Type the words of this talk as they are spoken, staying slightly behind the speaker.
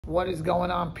What is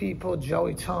going on, people?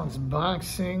 Joey Tongue's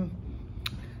boxing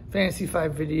fantasy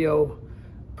fight video.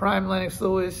 Prime Lennox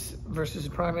Lewis versus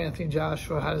Prime Anthony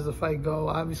Joshua. How does the fight go?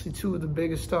 Obviously, two of the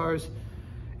biggest stars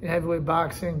in heavyweight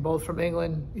boxing, both from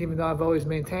England, even though I've always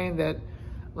maintained that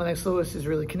Lennox Lewis is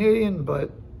really Canadian,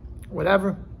 but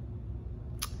whatever.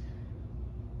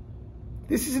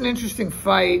 This is an interesting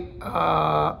fight.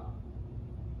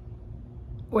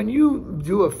 When you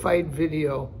do a fight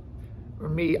video, for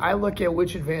me, I look at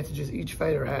which advantages each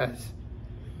fighter has.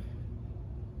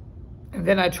 And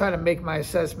then I try to make my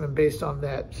assessment based on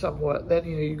that somewhat. Then,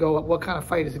 you go, what kind of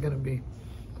fight is it going to be?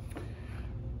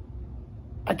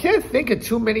 I can't think of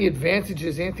too many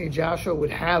advantages Anthony Joshua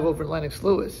would have over Lennox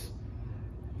Lewis.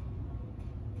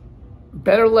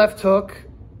 Better left hook,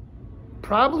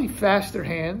 probably faster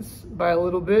hands by a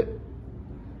little bit.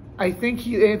 I think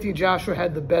Anthony Joshua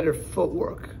had the better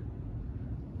footwork.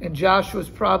 And Joshua's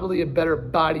probably a better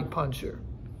body puncher.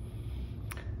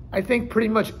 I think pretty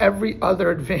much every other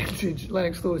advantage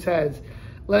Lennox Lewis has.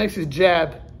 Lennox's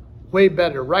jab, way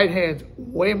better. Right hand,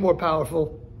 way more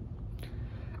powerful.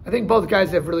 I think both guys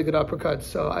have really good uppercuts,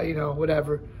 so,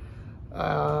 whatever.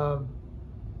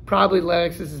 Probably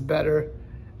Lennox's is better.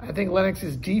 I think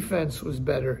Lennox's defense was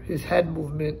better. His head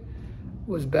movement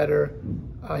was better.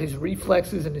 His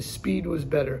reflexes and his speed was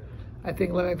better. I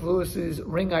think Lennox Lewis's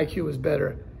ring IQ was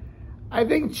better. I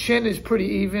think chin is pretty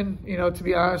even, to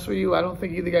be honest with you. I don't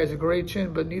think either guy's a great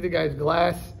chin, but neither guy's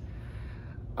glass.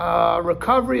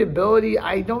 Recovery ability,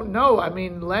 I don't know. I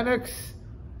mean, Lennox,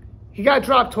 he got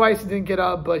dropped twice and didn't get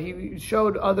up, but he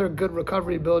showed other good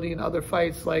recovery ability in other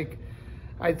fights. Like,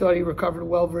 I thought he recovered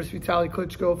well versus Vitaly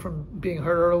Klitschko from being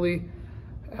hurt early.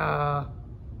 The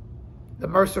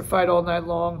Mercer fight all night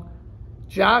long.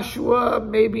 Joshua,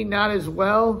 maybe not as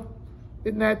well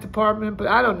in that department, but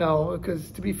I don't know, because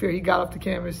to be fair, he got off the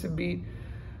canvas and beat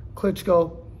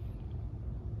Klitschko.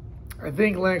 I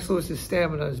think Lennox Lewis's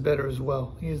stamina is better as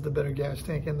well. He has the better gas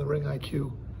tank and the ring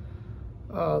IQ.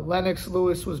 Lennox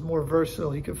Lewis was more versatile.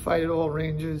 He could fight at all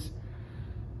ranges.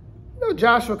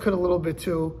 Joshua could a little bit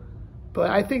too,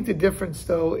 but I think the difference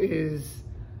though is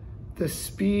the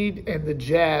speed and the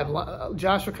jab.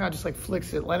 Joshua kind of just like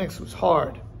flicks it. Lennox was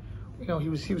hard. He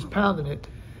was pounding it.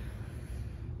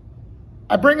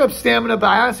 I bring up stamina, but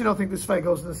I honestly don't think this fight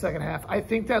goes in the second half. I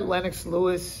think that Lennox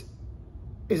Lewis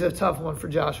is a tough one for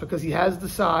Joshua because he has the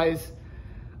size,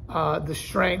 the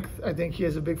strength. I think he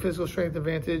has a big physical strength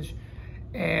advantage.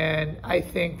 And I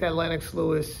think that Lennox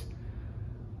Lewis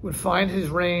would find his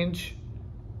range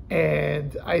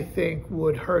and I think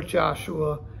would hurt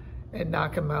Joshua and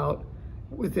knock him out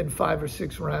within 5 or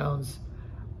 6 rounds.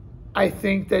 I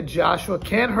think that Joshua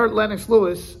can hurt Lennox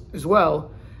Lewis as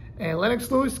well. And Lennox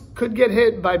Lewis could get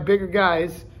hit by bigger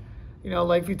guys,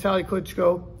 like Vitaly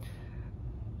Klitschko.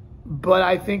 But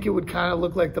I think it would kind of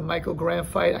look like the Michael Grant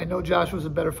fight. I know Joshua's a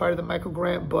better fighter than Michael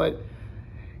Grant, but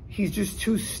he's just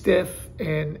too stiff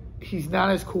and he's not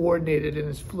as coordinated and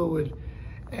as fluid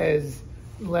as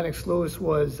Lennox Lewis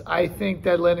was. I think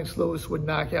that Lennox Lewis would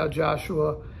knock out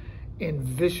Joshua in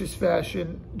vicious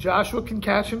fashion. Joshua can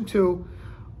catch him too,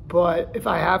 but if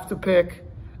I have to pick,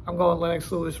 I'm going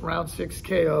Lennox Lewis, round 6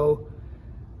 KO.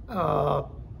 I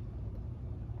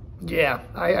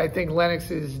think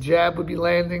Lennox's jab would be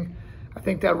landing. I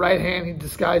think that right hand he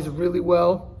disguised really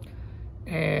well.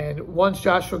 And once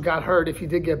Joshua got hurt, if he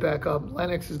did get back up,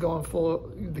 Lennox is going for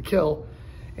the kill.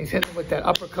 And he's hitting him with that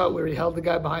uppercut where he held the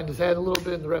guy behind his head a little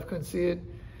bit and the ref couldn't see it.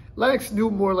 Lennox knew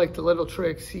more like the little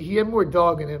tricks. He had more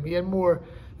dog in him. He had more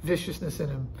viciousness in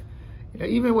him.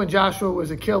 Even when Joshua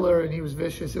was a killer and he was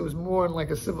vicious, it was more in like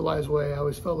a civilized way. I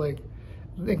always felt like,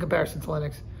 in comparison to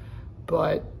Lennox.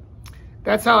 But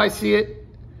that's how I see it.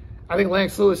 I think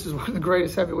Lennox Lewis is one of the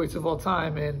greatest heavyweights of all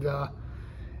time. And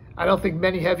I don't think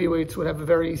many heavyweights would have a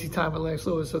very easy time with Lennox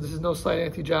Lewis. So this is no slight at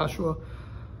Anthony Joshua.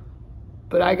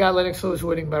 But I got Lennox Lewis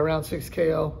winning by round 6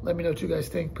 KO. Let me know what you guys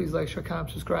think. Please like, share, comment,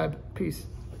 subscribe. Peace.